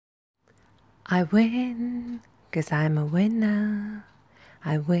I win 'cause I'm a winner.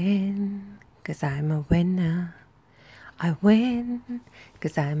 I win 'cause I'm a winner. I win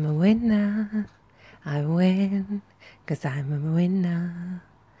 'cause I'm a winner. I win 'cause I'm a winner.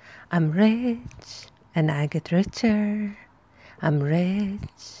 I'm rich and I get richer. I'm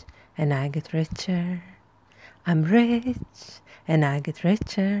rich and I get richer. I'm rich and I get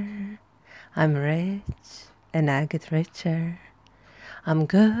richer. I'm rich and I get richer. I'm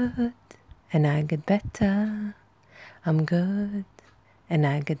good and I get better. I'm good and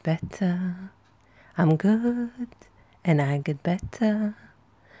I get better. I'm good and I get better.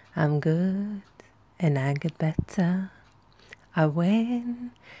 I'm good and I get better. I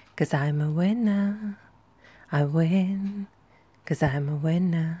win 'cause I'm a winner. I win 'cause I'm a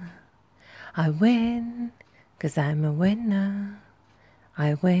winner. I win 'cause I'm a winner.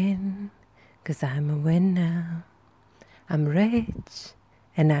 I win 'cause I'm a winner. I'm rich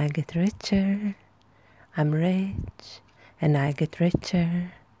and I get richer. I'm rich and I get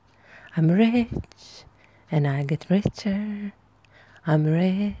richer. I'm rich and I get richer. I'm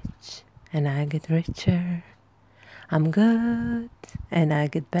rich and I get richer. I'm good and I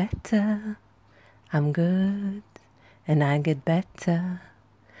get better. I'm good and I get better.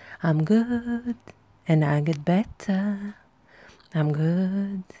 I'm good and I get better. I'm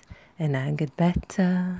good and I get better.